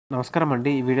నమస్కారం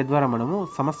అండి. ఈ వీడియో ద్వారా మనము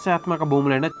సమస్యాత్మక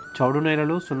భూములైన చౌడు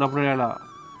నేలలు, సున్నపు నేలల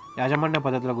యాజమాన్య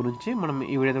పద్ధతుల గురించి మనం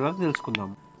ఈ వీడియో ద్వారా తెలుసుకుందాం.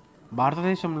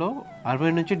 భారతదేశంలో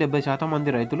 60 నుంచి 70%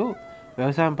 మంది రైతులు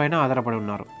వ్యవసాయం పైన ఆధారపడి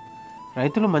ఉన్నారు.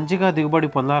 రైతులు మంచిగా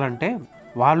దిగుబడి పొందాలంటే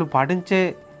వాళ్ళు పాటించే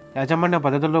యాజమాన్య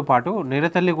పద్ధతులతో పాటు నేల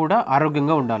తల్లి కూడా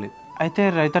ఆరోగ్యంగా ఉండాలి. అయితే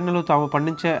రైతన్నలు తాము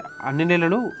పండించే అన్ని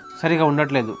నేలలు సరిగా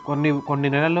ఉండట్లేదు. కొన్ని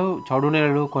నేలలు చౌడు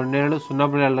నేలలు, కొన్ని నేలలు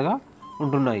సున్నపు నేలలుగా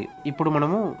ఉంటున్నాయి. ఇప్పుడు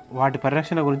మనము వాటి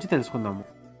పరిరక్షణ గురించి తెలుసుకుందాము.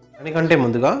 దానికంటే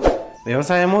ముందుగా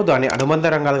వ్యవసాయము, దాని అనుబంధ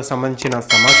రంగాలకు సంబంధించిన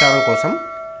సమాచారం కోసం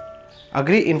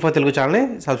అగ్రి ఇన్ఫో తెలుగు ఛానల్ని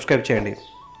సబ్స్క్రైబ్ చేయండి.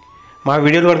 మా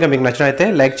వీడియోలు కనుక మీకు నచ్చినట్లయితే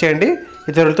లైక్ చేయండి,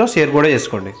 ఇతరులతో షేర్ కూడా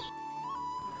చేసుకోండి.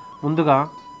 ముందుగా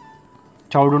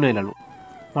చౌడు నేలలు.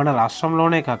 మన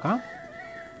రాష్ట్రంలోనే కాక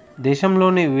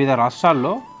దేశంలోని వివిధ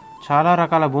రాష్ట్రాల్లో చాలా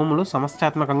రకాల భూములు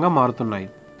సమస్యాత్మకంగా మారుతున్నాయి.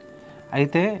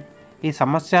 అయితే ఈ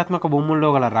సమస్యాత్మక భూముల్లో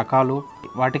గల రకాలు,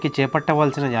 వాటికి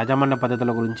చేపట్టవలసిన యాజమాన్య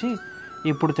పద్ధతుల గురించి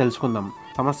ఇప్పుడు తెలుసుకుందాం.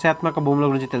 సమస్యాత్మక భూముల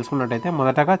గురించి తెలుసుకున్నట్టయితే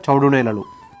మొదటగా చౌడు నేలలు.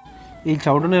 ఈ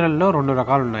చౌడు నేలల్లో 2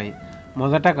 రకాలు ఉన్నాయి.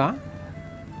 మొదటగా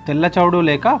తెల్ల చౌడు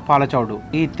లేక పాల చౌడు.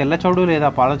 ఈ తెల్ల చౌడు లేదా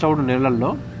పాల చౌడు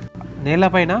నేలల్లో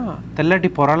నేలపైన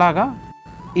తెల్లటి పొరలాగా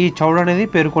ఈ చౌడు అనేది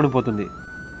పేరుకొనిపోతుంది.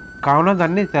 కావున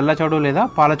దాన్ని తెల్ల చౌడు లేదా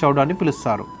పాల చౌడు అని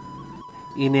పిలుస్తారు.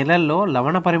 ఈ నేలల్లో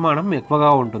లవణ పరిమాణం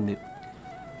ఎక్కువగా ఉంటుంది.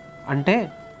 అంటే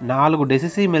 4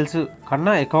 డెసిసిమెల్స్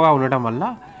కన్నా ఎక్కువగా ఉండటం వల్ల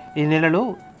ఈ నేలలు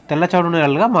తెల్ల చౌడు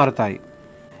నేలలుగా మారుతాయి.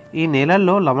 ఈ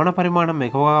నేలల్లో లవణ పరిమాణం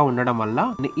ఎక్కువగా ఉండడం వల్ల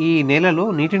ఈ నేలలు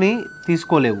నీటిని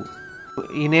తీసుకోలేవు.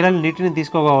 ఈ నేలలు నీటిని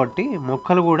తీసుకోబట్టి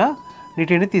మొక్కలు కూడా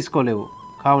నీటిని తీసుకోలేవు.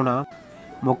 కావున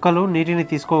మొక్కలు నీటిని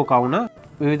తీసుకోవు. కావున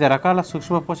వివిధ రకాల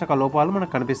సూక్ష్మ పోషక లోపాలు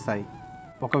మనకు కనిపిస్తాయి.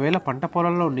 ఒకవేళ పంట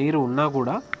పొలంలో నీరు ఉన్నా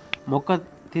కూడా మొక్క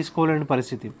తీసుకోలేని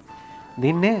పరిస్థితి.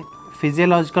 దీన్నే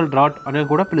ఫిజియలాజికల్ డ్రాట్ అని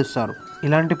కూడా పిలుస్తారు.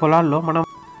 ఇలాంటి పొలాల్లో మనం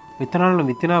విత్తనాలను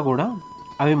విత్తినా కూడా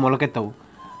అవి మొలకెత్తవు.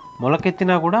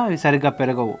 మొలకెత్తినా కూడా అవి సరిగ్గా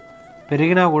పెరగవు.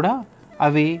 పెరిగినా కూడా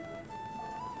అవి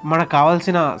మనకు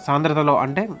కావాల్సిన సాంద్రతలో,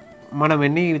 అంటే మనం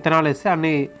ఎన్ని విత్తనాలు వేస్తే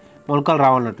అన్ని మొలకలు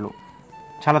రావన్నట్లు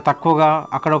చాలా తక్కువగా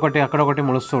అక్కడొకటి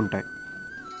మొలుస్తూ ఉంటాయి.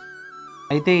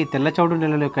 అయితే ఈ తెల్ల చౌడు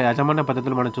నేలల యొక్క యాజమాన్య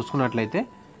పద్ధతులు మనం చూసుకున్నట్లయితే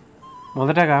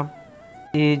మొదటగా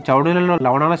ఈ చౌడు నేలలో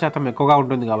లవణాల శాతం ఎక్కువగా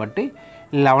ఉంటుంది కాబట్టి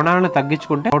ఈ లవణాలను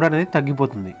తగ్గించుకుంటే చౌడు అనేది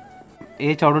తగ్గిపోతుంది. ఏ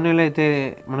చౌడు నేల అయితే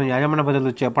మనం యాజమాన్య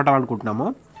పద్ధతులు చేపట్టాలనుకుంటున్నామో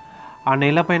ఆ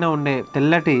నేలపైన ఉండే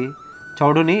తెల్లటి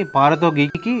చౌడుని పారతో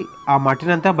గీకి ఆ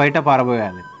మట్టినంతా బయట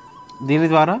పారబోయాలి. దీని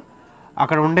ద్వారా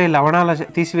అక్కడ ఉండే లవణాల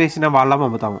తీసివేసిన వాళ్ళం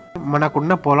అమ్ముతాము.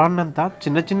 మనకున్న పొలాన్నంతా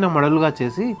చిన్న చిన్న మడులుగా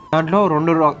చేసి దాంట్లో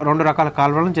రెండు రకాల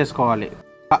కాలువలను చేసుకోవాలి.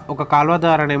 ఒక కాలువ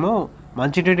ద్వారానేమో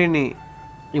మంచినీటిని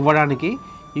ఇవ్వడానికి,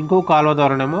 ఇంకో కాలువ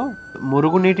ద్వారానేమో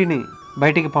మురుగునీటిని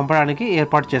బయటికి పంపడానికి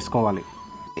ఏర్పాటు చేసుకోవాలి.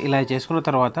 ఇలా చేసుకున్న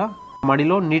తర్వాత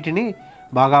మడిలో నీటిని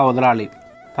బాగా వదలాలి.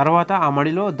 తర్వాత ఆ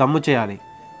మడిలో దమ్ము చేయాలి.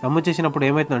 దమ్ము చేసినప్పుడు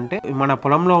ఏమవుతుందంటే మన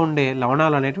పొలంలో ఉండే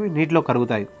లవణాలు అనేటివి నీటిలో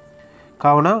కరుగుతాయి.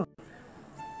 కావున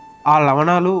ఆ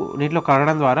లవణాలు నీటిలో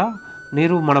కరగడం ద్వారా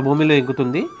నీరు మన భూమిలో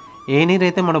ఇంకుతుంది. ఏ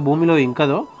నీరైతే మన భూమిలో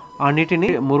ఇంకదో ఆ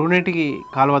నీటిని మురుగునీటికి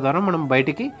కాలువ ద్వారా మనం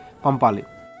బయటికి పంపాలి.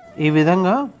 ఈ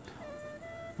విధంగా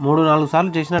 3-4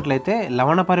 సార్లు చేసినట్లయితే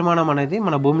లవణ పరిమాణం అనేది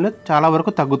మన భూమిలో చాలా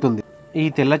వరకు తగ్గుతుంది. ఈ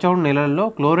తెల్ల చౌడు నేలల్లో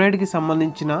క్లోరైడ్కి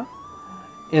సంబంధించిన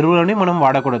ఎరువులని మనం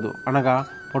వాడకూడదు. అనగా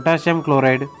పొటాషియం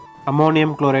క్లోరైడ్,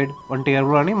 అమ్మోనియం క్లోరైడ్ వంటి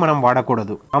ఎరువులని మనం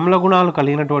వాడకూడదు. ఆమ్ల గుణాలు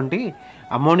కలిగినటువంటి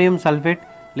అమ్మోనియం సల్ఫేట్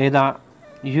లేదా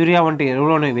యూరియా వంటి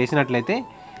ఎరువులను వేసినట్లయితే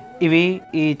ఇవి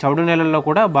ఈ చౌడు నేలల్లో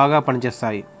కూడా బాగా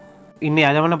పనిచేస్తాయి. ఇన్ని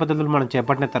యాజమాన్య పద్ధతులు మనం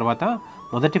చేపట్టిన తర్వాత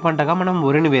మొదటి పంటగా మనం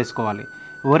వరిని వేసుకోవాలి.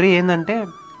 వరి ఏంటంటే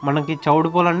మనకి చౌడు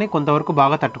పొలాన్ని కొంతవరకు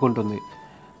బాగా తట్టుకుంటుంది.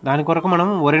 దాని కొరకు మనం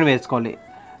వరిని వేసుకోవాలి.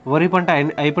 వరి పంట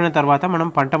అయిపోయిన తర్వాత మనం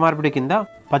పంట మార్పిడి కింద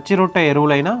పచ్చి రొట్టె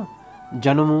ఎరువులైన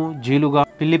జనుము, జీలుగా,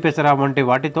 పిల్లి పెసర వంటి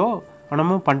వాటితో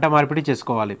మనము పంట మార్పిడి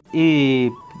చేసుకోవాలి. ఈ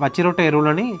పచ్చి రొట్టె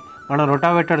ఎరువులని మనం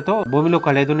రొటావేటర్తో భూమిలో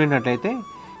కలెదున్నట్లయితే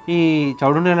ఈ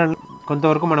చౌడు నేలను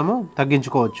కొంతవరకు మనము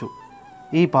తగ్గించుకోవచ్చు.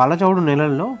 ఈ పాల చౌడు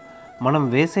నేలల్లో మనం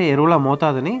వేసే ఎరువుల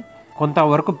మోతాదుని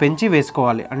కొంతవరకు పెంచి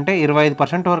వేసుకోవాలి. అంటే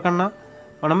 25% వరకన్నా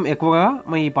మనం ఎక్కువగా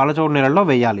ఈ పాల చౌడు నేలల్లో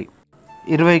వేయాలి.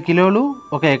 20 కిలోలు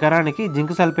ఒక ఎకరానికి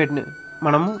జింక్ సల్ఫేట్ని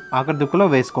మనము ఆఖరి దుక్కులో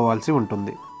వేసుకోవాల్సి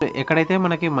ఉంటుంది. ఎక్కడైతే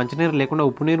మనకి మంచినీరు లేకుండా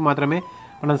ఉప్పు నీరు మాత్రమే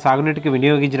మనం సాగునీటికి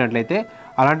వినియోగించినట్లయితే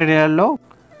అలాంటి నేలల్లో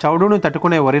చౌడును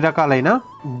తట్టుకునే వరి రకాలైన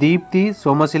దీప్తి,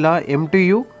 సోమశిల,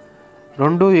 MTU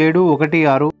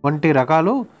 2716 వంటి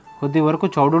రకాలు కొద్ది వరకు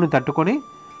చౌడుని తట్టుకొని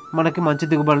మనకి మంచి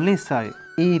దిగుబడిని ఇస్తాయి.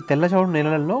 ఈ తెల్ల చౌడు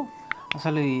నేలల్లో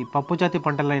అసలు ఈ పప్పు జాతి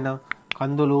పంటలైన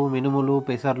కందులు, మినుములు,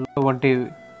 పెసర్లు వంటి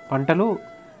పంటలు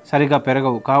సరిగా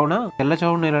పెరగవు. కావున తెల్ల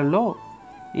చౌడు నేలల్లో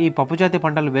ఈ పప్పు జాతి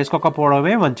పంటలు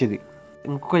వేసుకోకపోవడమే మంచిది.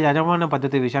 ఇంకొక యాజమాన్య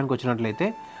పద్ధతి విషయానికి వచ్చినట్లయితే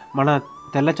మన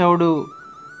తెల్ల చౌడు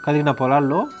కలిగిన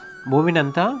పొలాల్లో భూమిని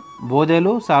అంతా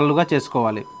బోదెలు సార్లుగా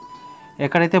చేసుకోవాలి.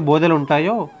 ఎక్కడైతే బోదెలు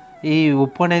ఉంటాయో ఈ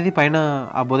ఉప్పు అనేది పైన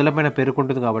ఆ బోదెల పైన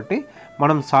పేరుకుంటుంది కాబట్టి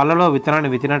మనం సాళ్ళలో విత్తనాన్ని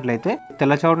విత్తినట్లయితే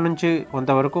తెల్లచౌడు నుంచి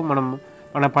కొంతవరకు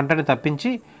మన పంటని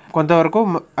తప్పించి కొంతవరకు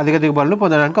అధిక దిగుబడులు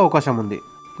పొందడానికి అవకాశం ఉంది.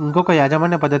 ఇంకొక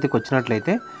యాజమాన్య పద్ధతికి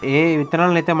వచ్చినట్లయితే ఏ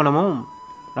విత్తనాలను అయితే మనము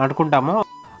నాటుకుంటామో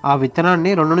ఆ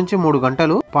విత్తనాన్ని 2 నుంచి 3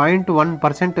 గంటలు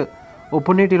 0.1%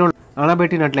 ఉప్పు నీటిలో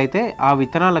నానబెట్టినట్లయితే ఆ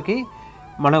విత్తనాలకి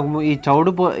మనకు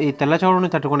ఈ తెల్ల చౌడుని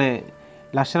తట్టుకునే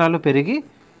లక్షణాలు పెరిగి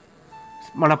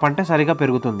మన పంట సరిగా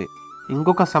పెరుగుతుంది.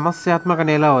 ఇంకొక సమస్యాత్మక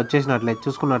నేల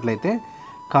చూసుకున్నట్లయితే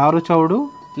కారు చౌడు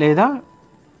లేదా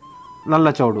నల్ల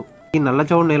చౌడు. ఈ నల్ల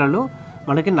చౌడు నేలలు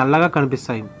మనకి నల్లగా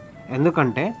కనిపిస్తాయి.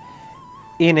 ఎందుకంటే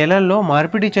ఈ నేలల్లో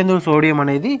మార్పిడి చెందిన సోడియం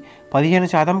అనేది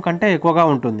 15% కంటే ఎక్కువగా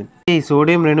ఉంటుంది. ఈ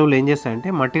సోడియం రేణువులు ఏం చేస్తాయంటే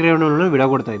మట్టి రేణువులను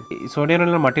విడగొడతాయి. ఈ సోడియం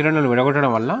రేణువులు మట్టి రేణువులు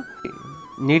విడగొట్టడం వల్ల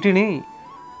నీటిని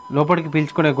లోపలికి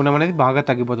పీల్చుకునే గుణం అనేది బాగా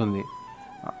తగ్గిపోతుంది.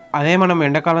 అదే మనం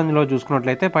ఎండాకాలంలో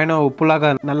చూసుకున్నట్లయితే పైన ఉప్పులాగా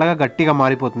నల్లగా గట్టిగా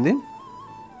మారిపోతుంది.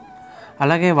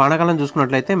 అలాగే వానాకాలం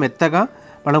చూసుకున్నట్లయితే మెత్తగా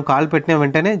మనం కాలు పెట్టిన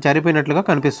వెంటనే జారిపోయినట్లుగా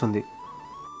కనిపిస్తుంది.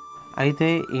 అయితే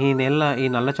ఈ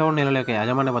నల్ల చౌడు నేలల యొక్క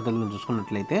యాజమాన్య పద్ధతులను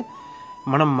చూసుకున్నట్లయితే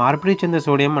మనం మార్పిడి చెందే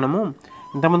సోడియం మనము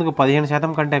ఇంతకుముందుకు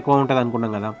 15% కంటే ఎక్కువ ఉంటుంది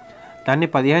అనుకున్నాం కదా, దాన్ని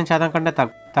 15% కంటే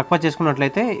తక్కువ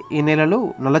చేసుకున్నట్లయితే ఈ నేలలు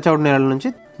నల్ల చౌడు నేలల నుంచి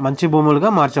మంచి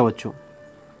భూములుగా మార్చవచ్చు.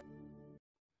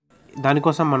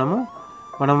 దానికోసం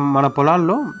మన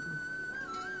పొలాల్లో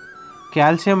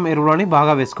కాల్షియం ఎరువులని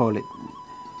బాగా వేసుకోవాలి.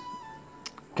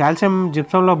 కాల్షియం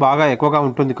జిప్సంలో బాగా ఎక్కువగా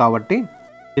ఉంటుంది కాబట్టి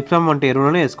జిప్సం వంటి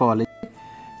ఎరువులను వేసుకోవాలి.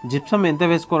 జిప్సం ఎంత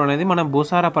వేసుకోవాలనేది మనం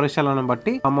భూసార పరీక్షలను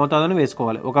బట్టి ఆ మోతాదును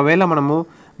వేసుకోవాలి. ఒకవేళ మనము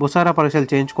భూసార పరీక్షలు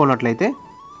చేయించుకున్నట్లయితే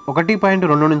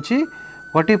 1.2 నుంచి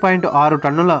 1.6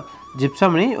 టన్నుల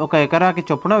జిప్సంని 1 ఎకరాకి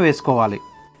చొప్పున వేసుకోవాలి.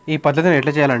 ఈ పద్ధతిని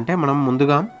ఎట్లా చేయాలంటే మనం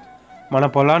ముందుగా మన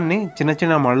పొలాన్ని చిన్న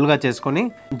చిన్న మడులుగా చేసుకొని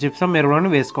జిప్సం ఎరువులను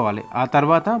వేసుకోవాలి. ఆ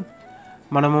తర్వాత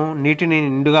మనము నీటిని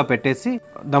నిండుగా పెట్టేసి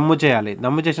దమ్ము చేయాలి.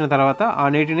 దమ్ము చేసిన తర్వాత ఆ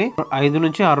నీటిని 5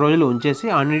 నుంచి 6 రోజులు ఉంచేసి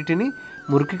ఆ నీటిని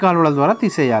మురికి కాలువల ద్వారా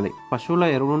తీసేయాలి. పశువుల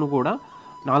ఎరువును కూడా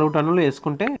 4 టన్నులు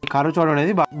వేసుకుంటే కారు చౌడు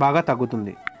అనేది బాగా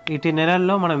తగ్గుతుంది. ఇటు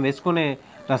నెలల్లో మనం వేసుకునే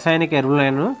రసాయనిక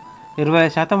ఎరువులను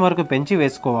 20% వరకు పెంచి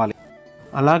వేసుకోవాలి.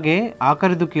 అలాగే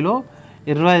ఆఖరి దుక్కిలో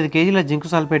 25 కేజీల జింక్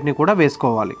సల్ఫేట్ని కూడా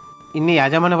వేసుకోవాలి. ఇన్ని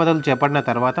యాజమాన్య పద్ధతులు చేపట్టిన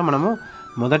తర్వాత మనము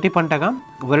మొదటి పంటగా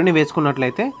వరిని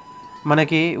వేసుకున్నట్లయితే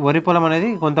మనకి వరి పొలం అనేది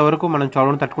కొంతవరకు మనం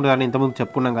చౌడును తట్టుకుంటుందని ఇంతకుముందు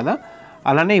చెప్పుకున్నాం కదా,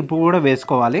 అలానే ఇప్పుడు కూడా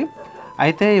వేసుకోవాలి.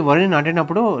 అయితే ఈ వరిని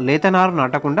నాటినప్పుడు లేత నారు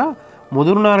నాటకుండా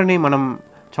ముదురు నారుని మనం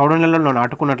చౌడు నెలల్లో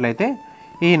నాటుకున్నట్లయితే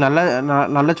ఈ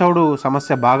నల్ల చౌడు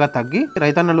సమస్య బాగా తగ్గి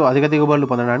రైతన్నలు అధిక దిగుబడులు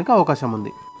పొందడానికి అవకాశం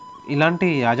ఉంది. ఇలాంటి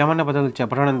యాజమాన్య పద్ధతులు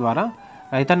చేపట్టడం ద్వారా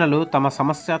రైతన్నలు తమ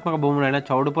సమస్యాత్మక భూములైన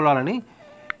చౌడు పొలాలని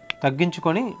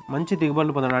తగ్గించుకొని మంచి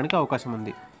దిగుబడులు పొందడానికి అవకాశం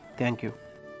ఉంది. Thank you.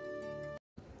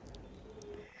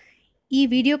 ఈ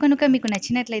వీడియో కనుక మీకు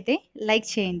నచ్చినట్లయితే లైక్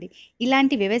చేయండి.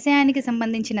 ఇలాంటి వ్యవసాయానికి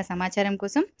సంబంధించిన సమాచారం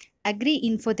కోసం అగ్రి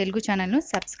ఇన్ఫో తెలుగు ఛానల్ను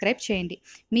సబ్స్క్రైబ్ చేయండి.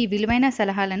 మీ విలువైన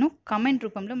సలహాలను కామెంట్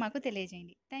రూపంలో మాకు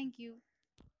తెలియజేయండి. Thank you.